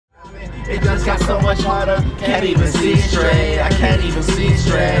It just got so much harder. Can't even see straight. I can't even see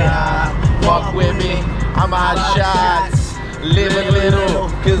straight. Fuck with me. I'm out of shots. Live a little,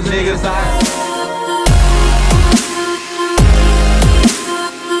 cause niggas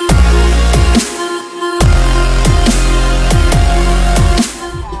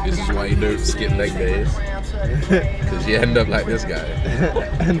This is why you don't skip leg days. Because you end up like this guy.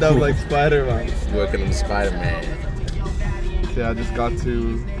 End up like Spider-Man. Working on Spider-Man. Okay, I just got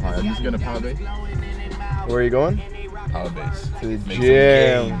to... Alright, I'm just going to power base. Where are you going? Power base. To the Make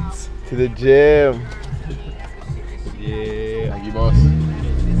gym. To the gym. Yeah. Thank you, boss.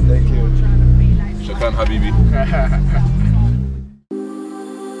 Thank you. Shukran, Habibi.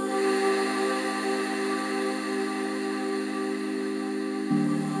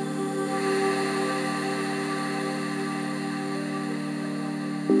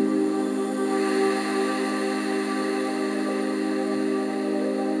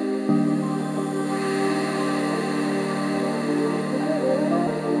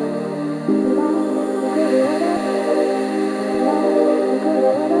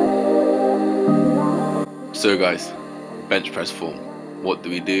 So guys, bench press form. What do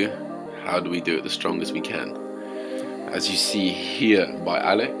we do? How do we do it the strongest we can? As you see here by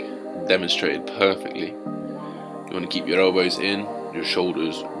Alec, demonstrated perfectly. You want to keep your elbows in, your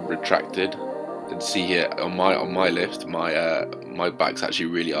shoulders retracted. And see here on my lift, my back's actually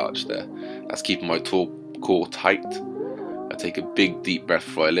really arched there. That's keeping my core tight. I take a big deep breath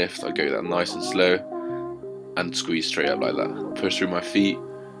before I lift. I go that nice and slow and squeeze straight up like that. Push through my feet.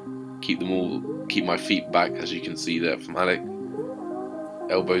 Keep my feet back, as you can see there from Alec.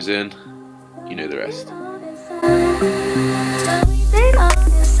 Elbows in, you know the rest.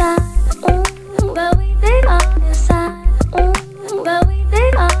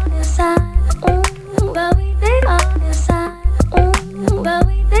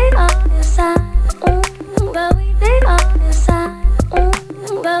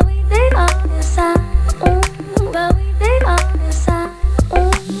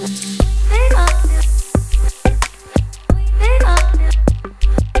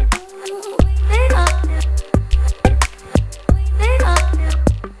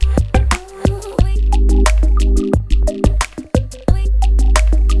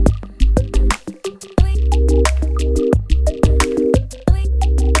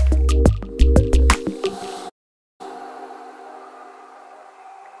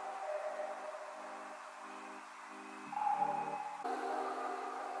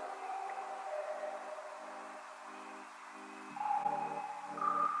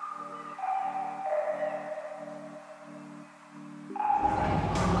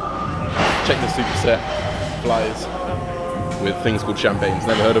 Check the superset flies with things called champagnes.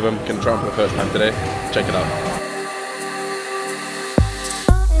 Never heard of them, can try them for the first time today. Check it out.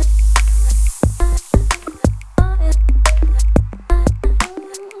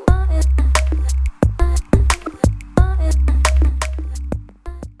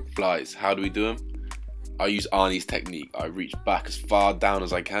 Flies, how do we do them? I use Arnie's technique. I reach back as far down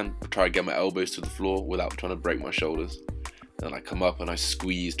as I can, try to get my elbows to the floor without trying to break my shoulders. Then I come up and I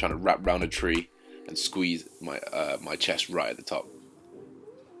squeeze, trying to wrap around a tree and squeeze my chest right at the top.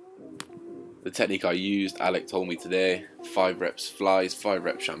 The technique I used, Alec told me today, 5 reps flies, 5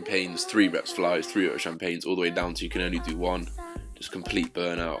 reps champagnes, 3 reps flies, 3 reps champagnes, all the way down to you can only do 1. Just complete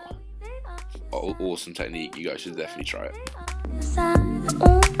burnout. Awesome technique, you guys should definitely try it.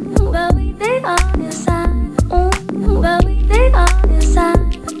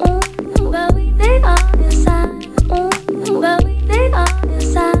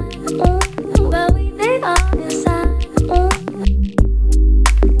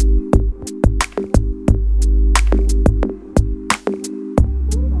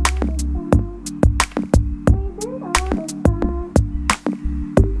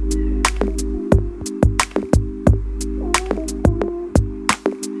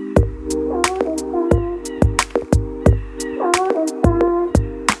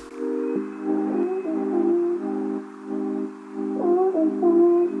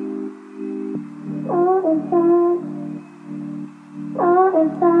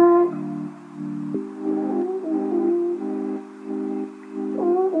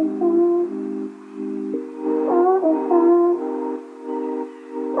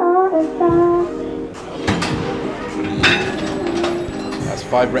 That's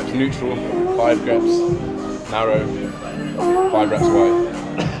 5 reps neutral, 5 reps narrow, 5 reps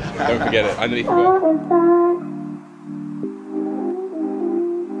wide. Don't forget it, underneath the bar. That's 5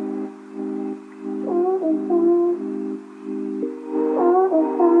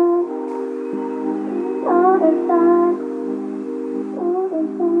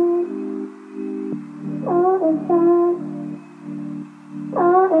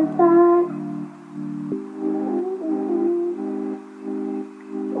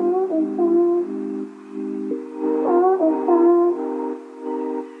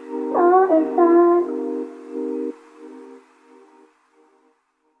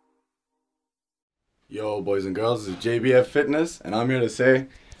 Yo, boys and girls, this is JBF Fitness, and I'm here to say,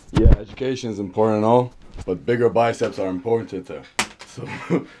 yeah, education is important and all, but bigger biceps are important too.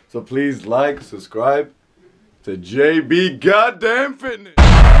 So please like, subscribe to JB Goddamn Fitness.